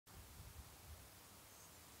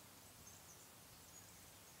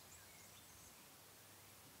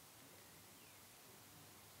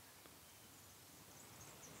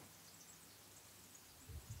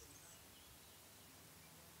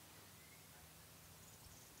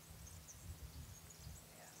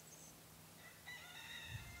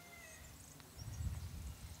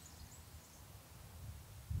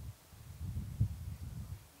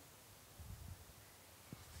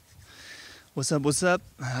What's up? What's up?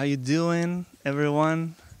 How you doing,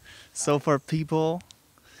 everyone? Sofar people.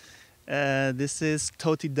 This is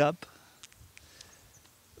Totidub.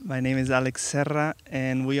 My name is Alex Serra,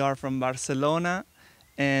 and we are from Barcelona.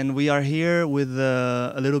 And we are here with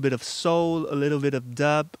a little bit of soul, a little bit of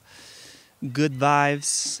dub, good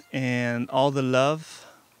vibes, and all the love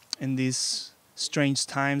in these strange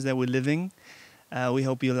times that we're living. We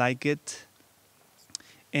hope you like it.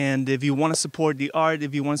 And if you want to support the art,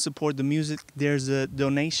 if you want to support the music, there's a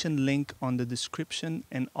donation link on the description.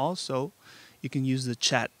 And also, you can use the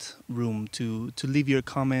chat room to leave your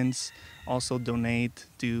comments, also donate,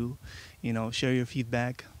 to, share your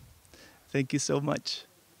feedback. Thank you so much.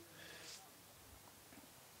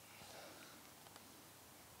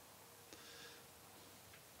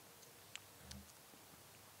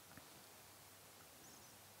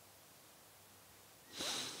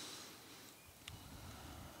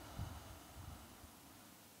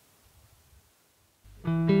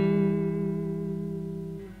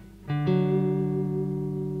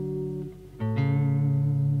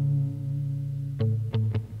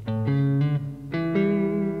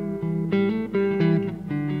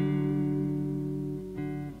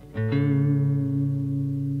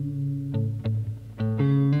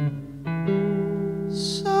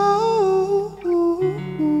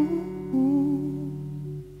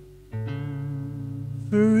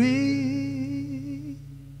 Free,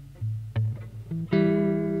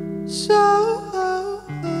 so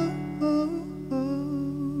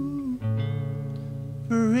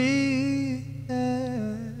free,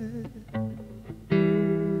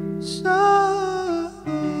 so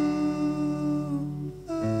slow.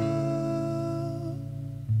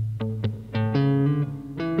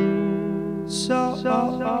 So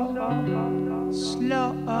slow.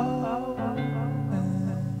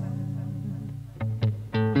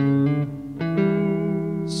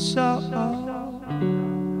 So slow.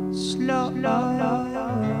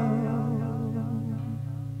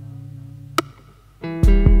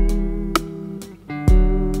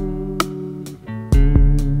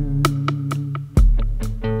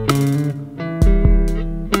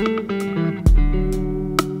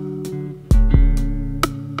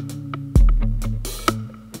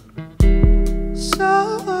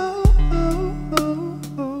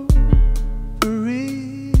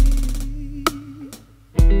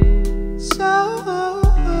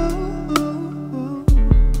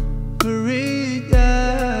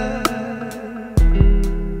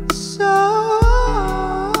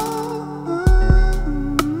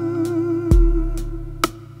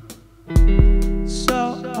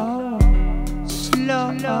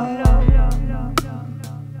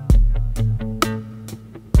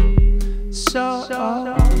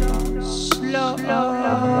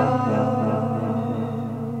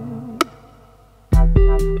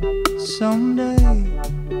 Someday,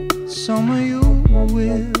 some of you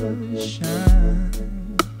will shine.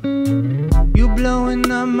 You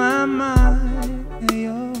blowing up my mind, hey,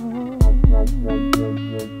 yo.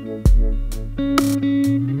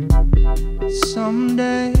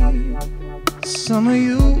 Someday, some of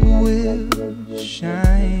you will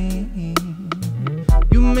shine.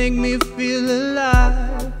 You make me feel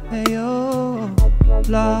alive, hey, yo,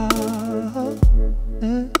 love.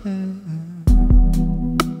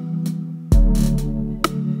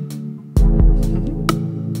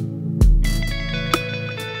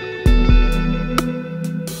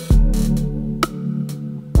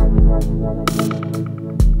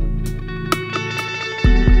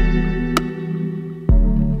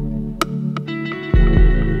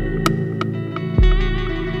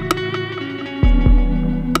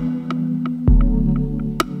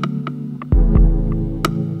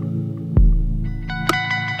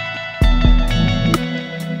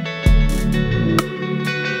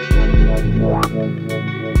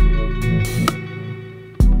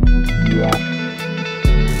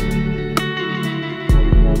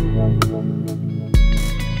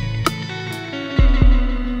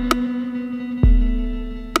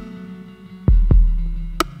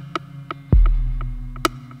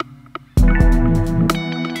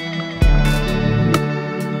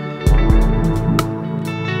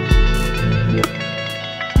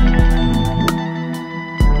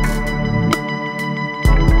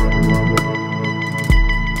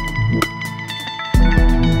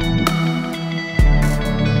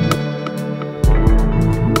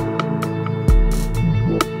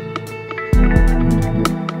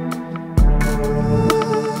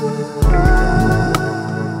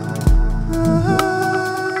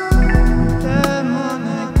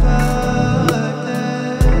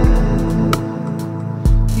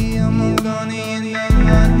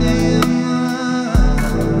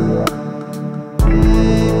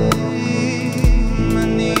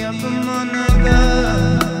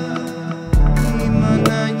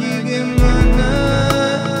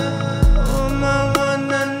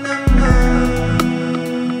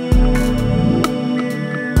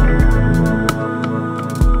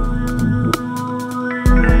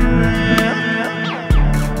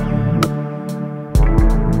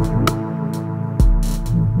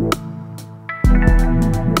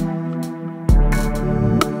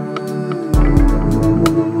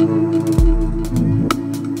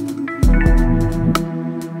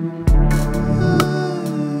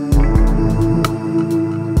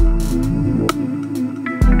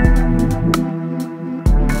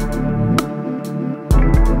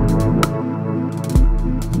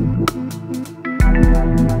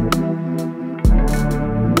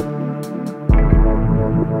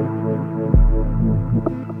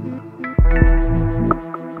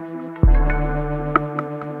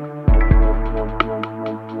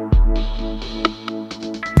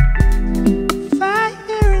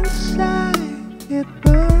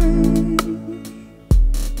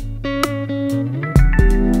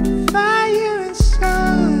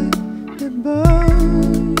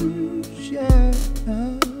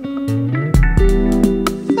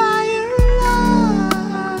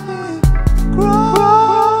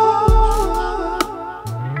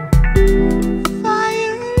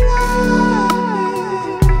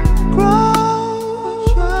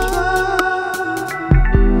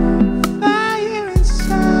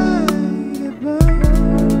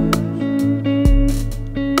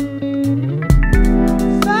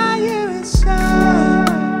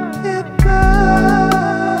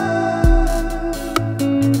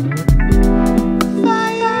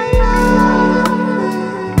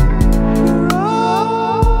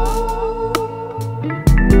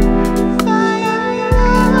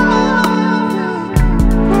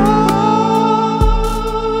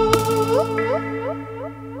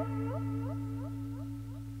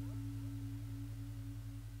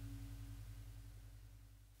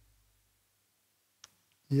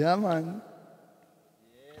 Yeah, man.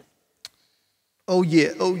 Oh,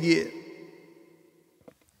 yeah, oh, yeah.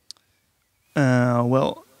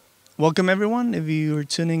 Well, welcome everyone. If you are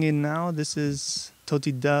tuning in now, this is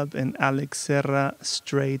Totidub and Alex Serra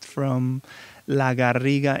straight from La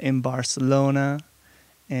Garriga in Barcelona.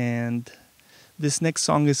 And this next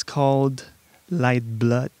song is called Light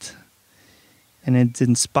Blood. And it's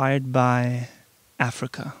inspired by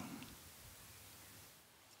Africa.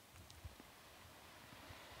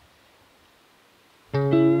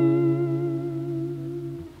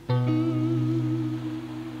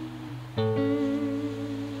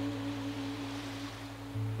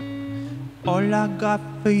 All I got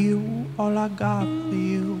for you, all I got for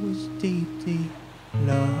you is deep, deep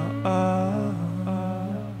love.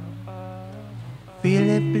 Feel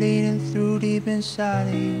it bleeding through deep inside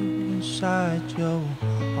of you, inside your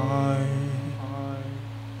heart.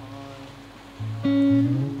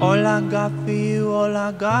 All I got for you, all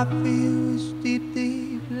I got for you is deep,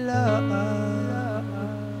 deep love.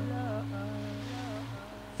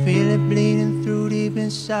 Feel it bleeding through deep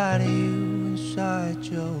inside of you, inside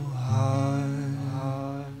your heart.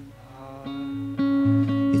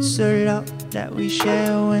 It's the love that we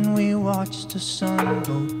share when we watch the sun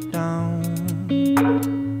go down.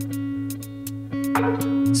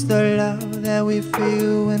 It's the love that we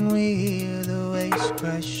feel when we hear the waves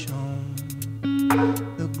crash on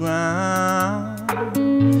the ground.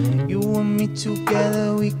 You and me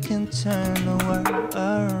together, we can turn the world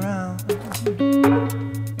around.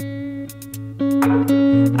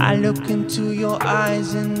 I look into your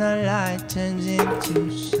eyes and the light turns into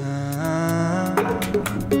sound.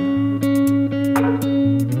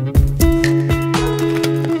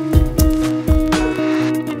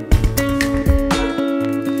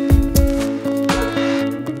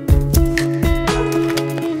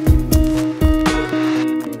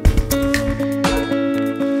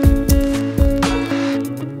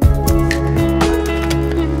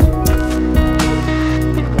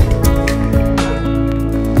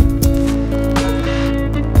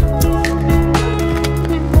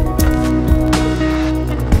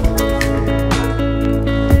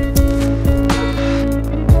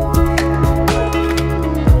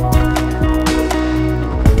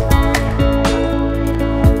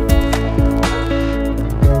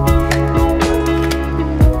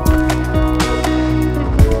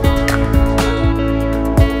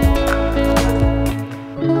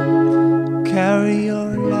 Carry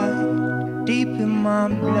your light deep in my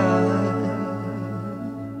blood.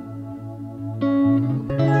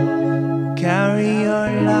 Carry your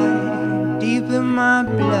light deep in my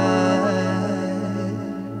blood.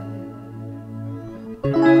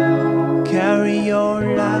 Carry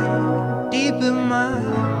your light deep in my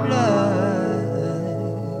blood.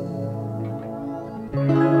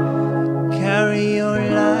 Carry your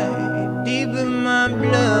light deep in my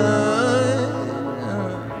blood.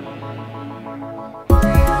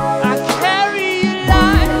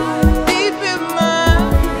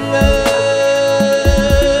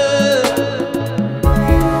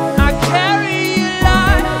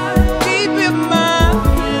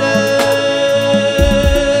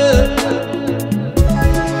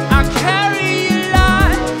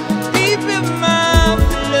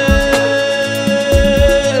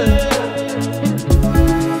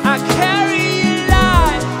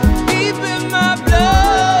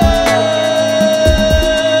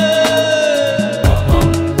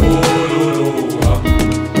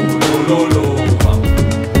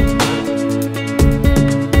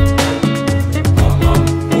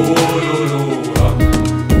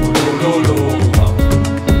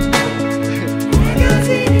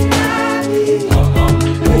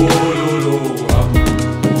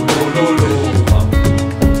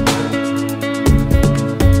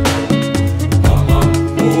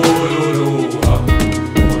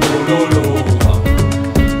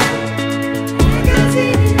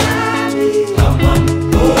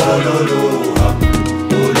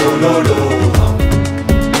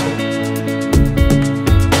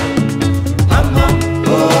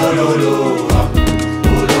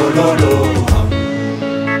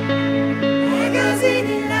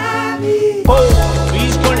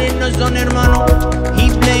 Son hermano, he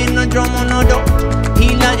playing the drum on a dope.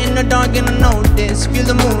 He light in the dark and I know this. Feel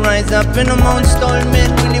the moon rise up in the Mount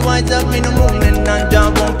Stallman. Really wise up in the moon and I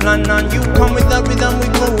job won't plan on you. Come with the rhythm we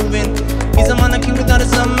moving. He's a man, a king without a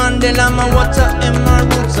sun. Mandela, my water and my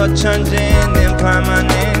roots are changing in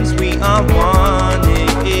permanence. We are one.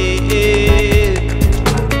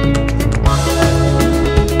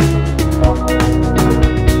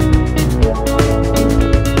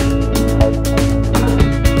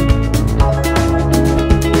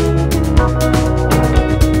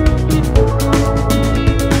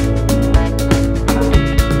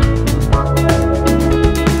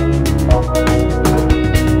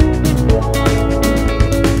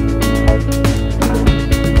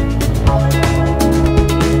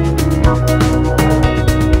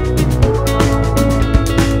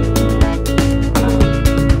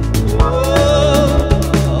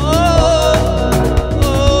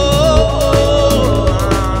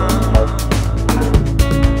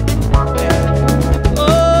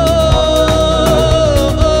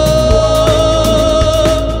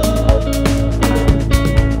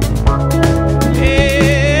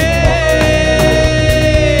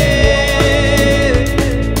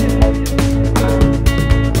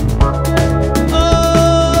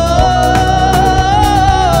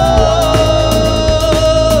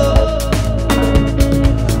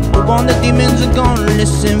 on,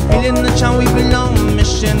 listen. Feeling the charm, we belong.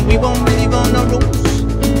 Mission, we won't believe on the rules.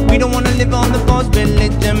 We don't wanna live on the false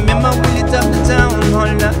religion. Remember, we lit up the town.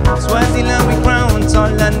 Holla, Swaziland, we crown.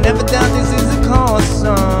 All I never doubt this is a cause,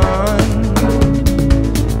 son.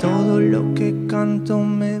 Todo lo que canto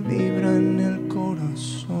me vibra en el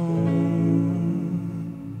corazón.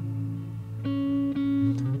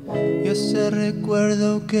 Y ese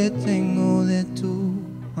recuerdo que tengo de tu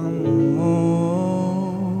amor.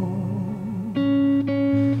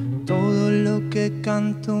 Todo lo que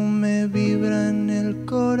canto me vibra en el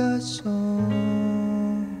corazón.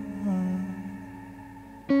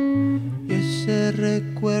 Y ese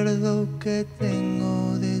recuerdo que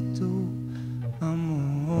tengo de tu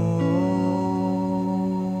amor.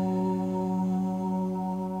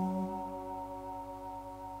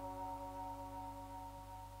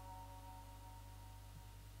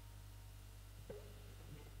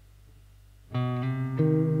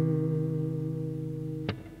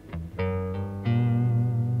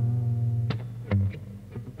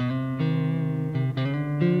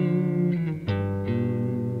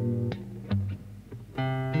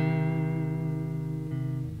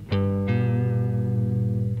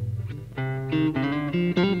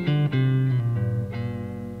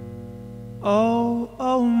 Oh,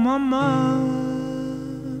 oh, mama,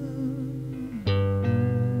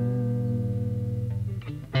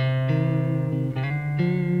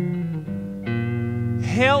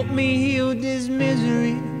 help me heal this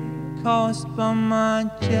misery caused by my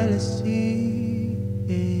jealousy.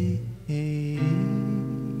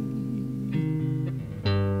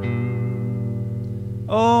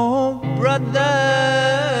 Oh, brother,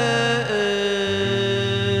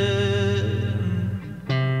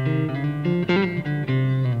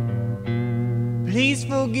 please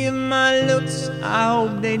forgive my looks, I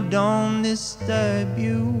hope they don't disturb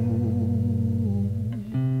you.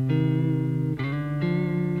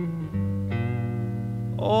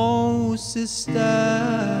 Oh, sister,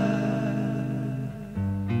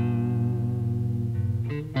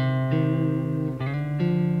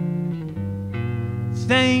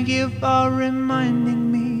 thank you for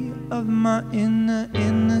reminding me of my inner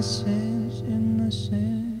innocence,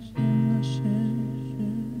 innocence, innocence.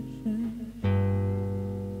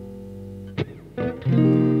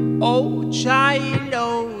 Oh child,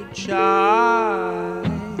 oh child,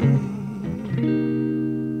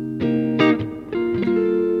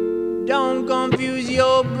 don't confuse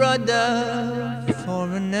your brother for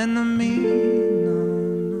an enemy, no,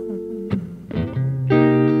 no.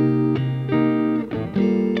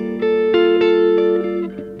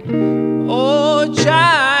 Oh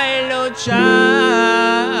child, oh child,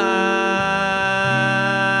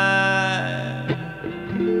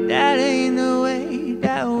 that ain't the way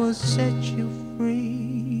that will set you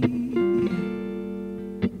free,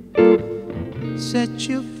 set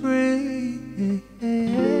you free.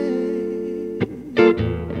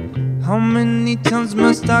 How many times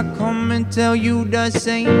must I come and tell you the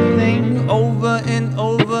same thing over and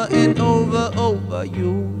over and over?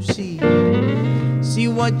 You see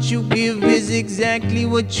what you give is exactly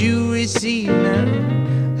what you receive now.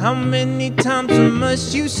 How many times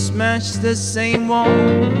must you smash the same wall?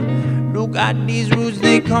 Look at these roots,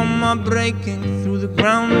 they come up breaking through the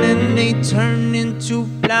ground, and they turn into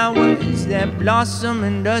flowers that blossom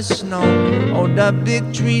in the snow. Oh, the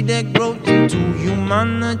big tree that grows into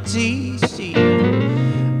humanity. See,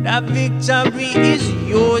 that victory is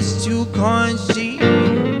yours to conceive.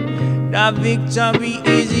 That victory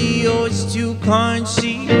is yours to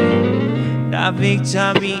conceive. That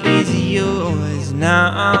victory is yours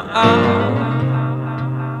now.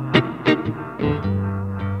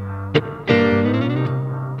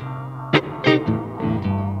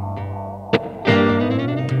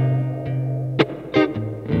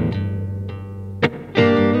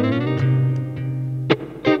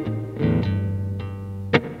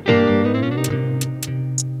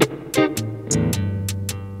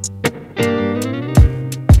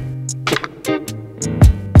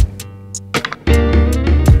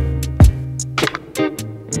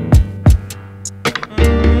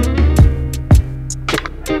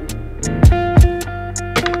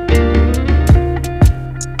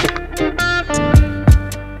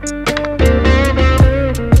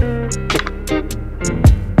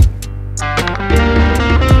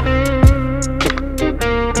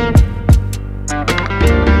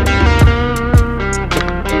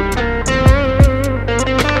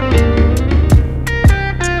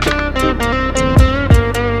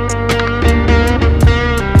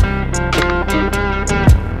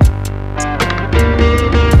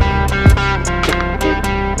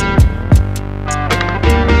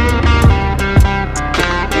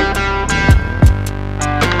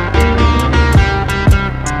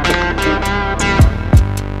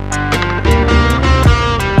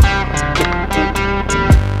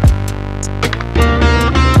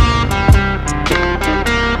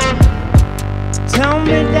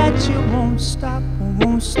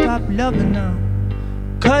 stop loving now.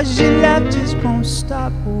 'Cause your love just won't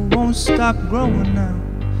stop or won't stop growing now.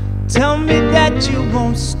 Tell me that you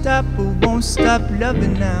won't stop or won't stop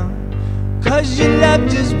loving now. 'Cause your love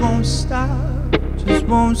just won't stop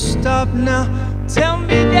now. Tell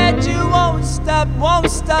me that you won't stop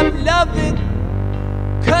loving.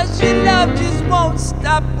 'Cause your love just won't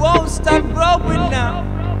stop growing now.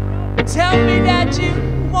 Tell me that you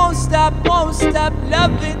won't stop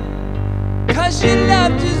loving. 'Cause your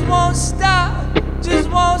love just won't stop.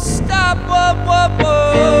 Whoa, whoa, whoa.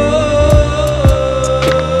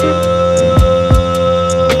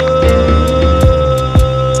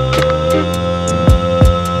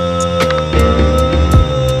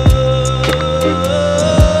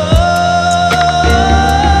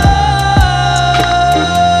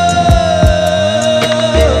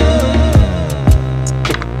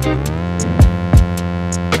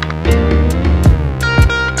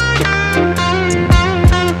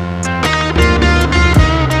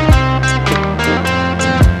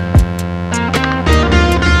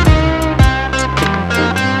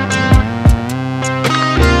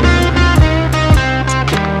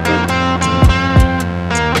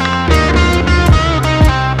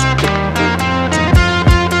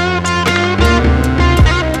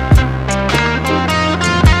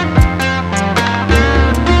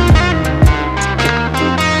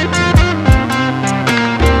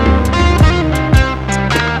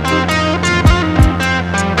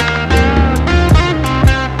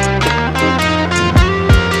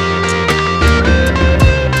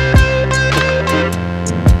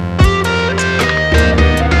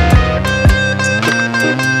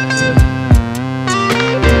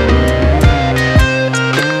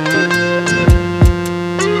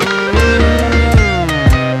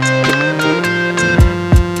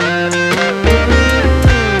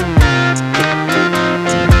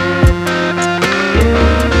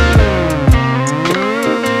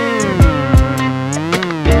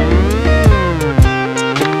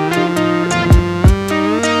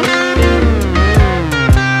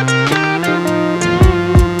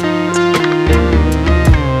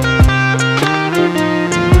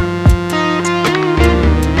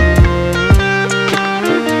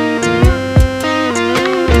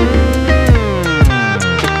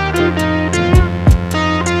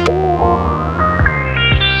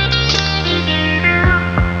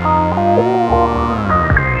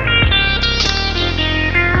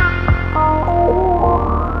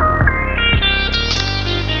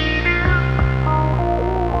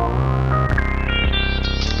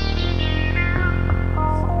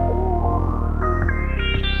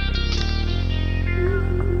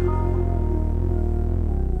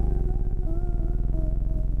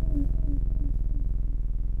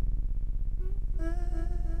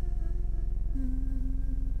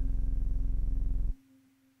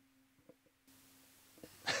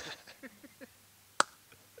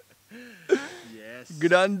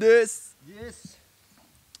 Grandes. Yes.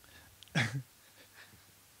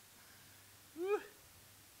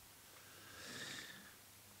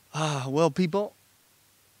 Well, people,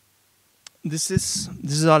 this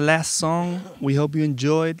is our last song. We hope you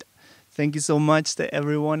enjoyed. Thank you so much to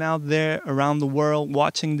everyone out there around the world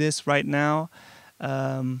watching this right now.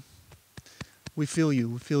 We feel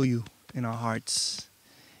you in our hearts.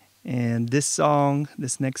 And this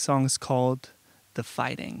next song is called "The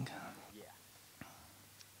Fighting."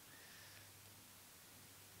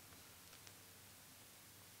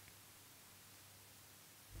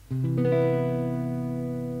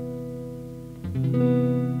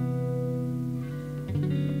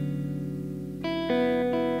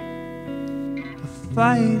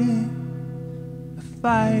 The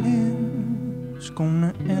fighting is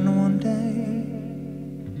gonna end one day.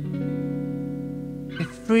 The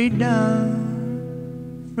freedom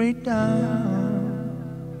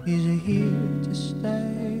is here to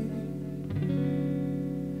stay.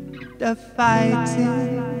 The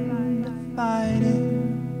fighting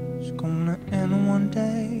is gonna end one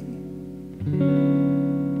day.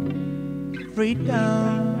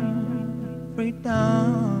 Freedom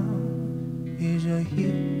is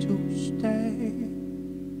here to stay.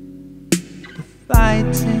 The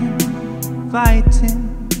fighting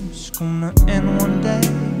is gonna end one day.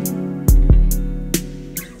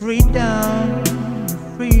 Freedom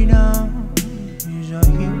is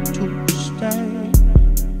here to stay.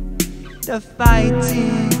 The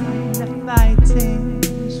fighting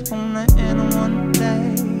is gonna end one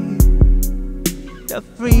day. The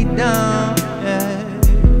freedom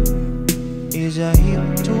is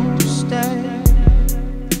here to stay.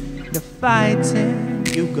 The fighting,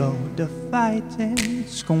 you go. The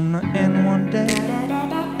fighting's gonna end one day.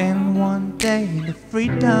 one day. The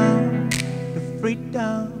freedom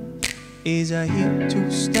is here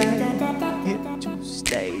to stay, here to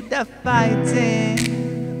stay. The fighting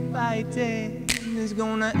is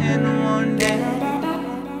gonna end one day.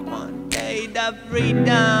 One day the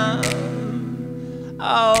freedom,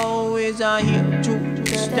 oh, is here to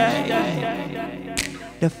stay.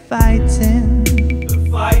 The fighting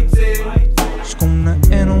is gonna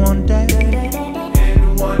end one day.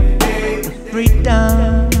 The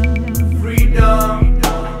freedom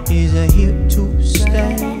is here to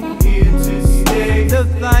stay. The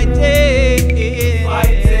fighting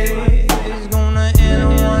is gonna end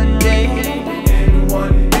one day.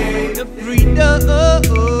 The freedom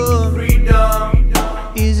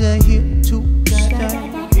is here to stay.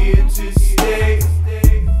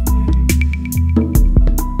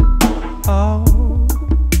 Oh,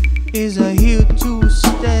 is here to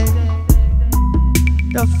stay.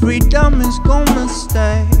 The freedom is gonna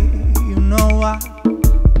stay. You know why?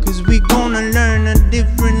 'Cause we gonna learn a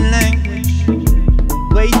different language,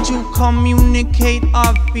 a way to communicate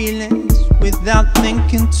our feelings without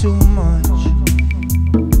thinking too much,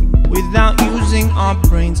 without using our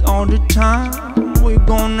brains all the time. We're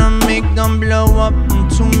gonna make them blow up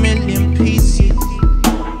into 1,000,000 pieces,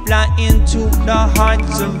 fly into the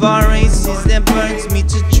hearts of our races. That burns me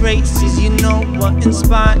to traces. You know what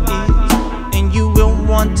inspires, and you will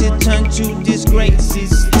want to turn to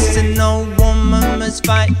disgraces. Listen, no woman must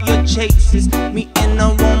fight your chases. Me and a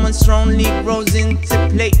woman strongly grows into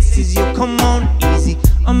places. You come on easy,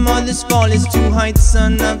 a mother's fall is two heights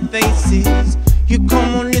on her faces. You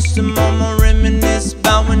come on, listen, mama, reminisce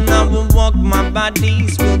about when I would walk my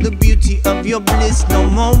bodies. Feel the beauty of your bliss, no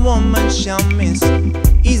more woman shall miss.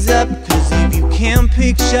 Ease up, 'cause if you can't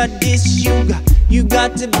picture this, you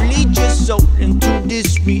got to bleed your soul into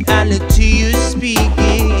this reality you're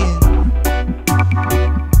speaking.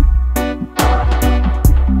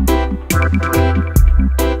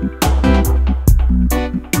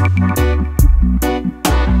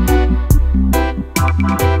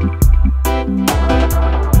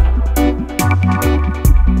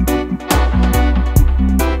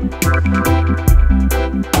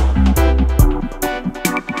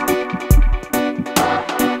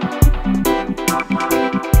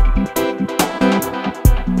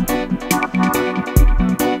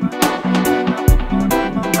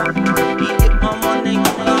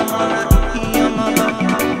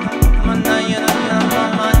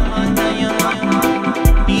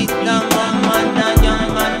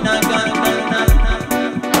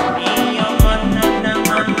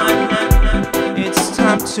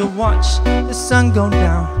 To watch the sun go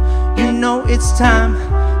down. You know it's time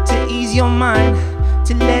to ease your mind,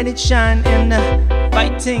 to let it shine. And the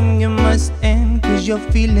fighting, you must end, 'cause you're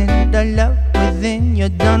feeling the love within.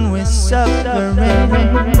 You're done with suffering.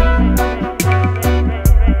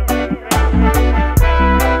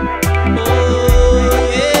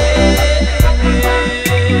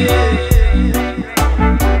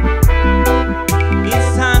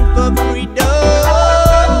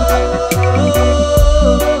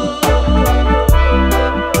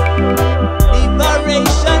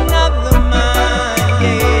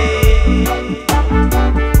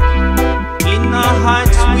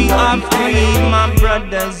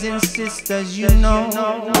 Brothers and sisters, you know,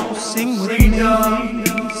 sing with me,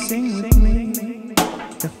 sing with me.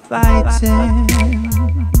 The fighting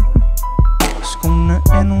is gonna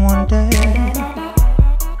end one day.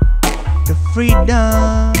 The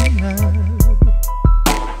freedom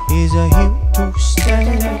is here to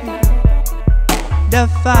stay. The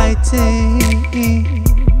fighting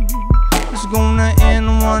is gonna end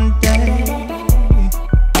one day.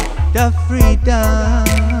 The freedom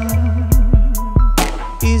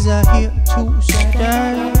is here to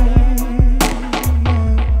stay.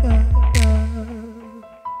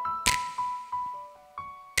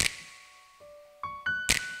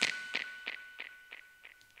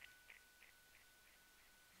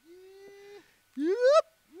 Yep.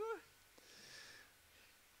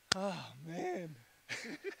 Oh, man.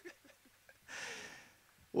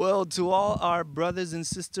 Well, to all our brothers and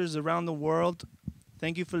sisters around the world,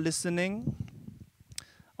 thank you for listening.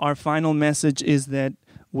 Our final message is that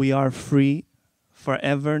we are free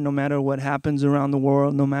forever, no matter what happens around the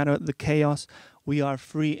world, no matter the chaos. We are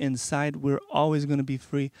free inside. We're always going to be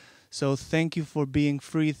free. So thank you for being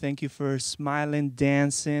free. Thank you for smiling,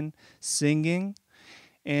 dancing, singing.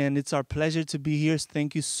 And it's our pleasure to be here.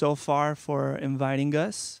 Thank you Sofar for inviting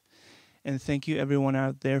us. And thank you everyone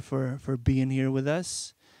out there for being here with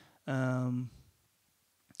us.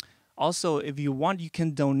 Also, if you want, you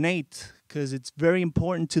can donate, because it's very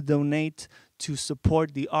important to donate to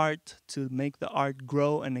support the art, to make the art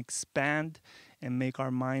grow and expand and make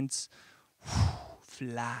our minds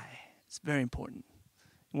fly. It's very important.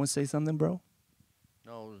 You want to say something, bro?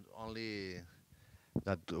 No, only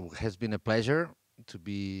that has been a pleasure to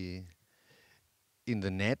be in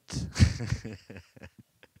the net.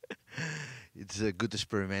 It's a good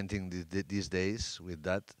experimenting these days with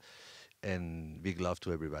that, and big love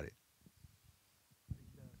to everybody.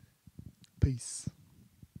 Peace.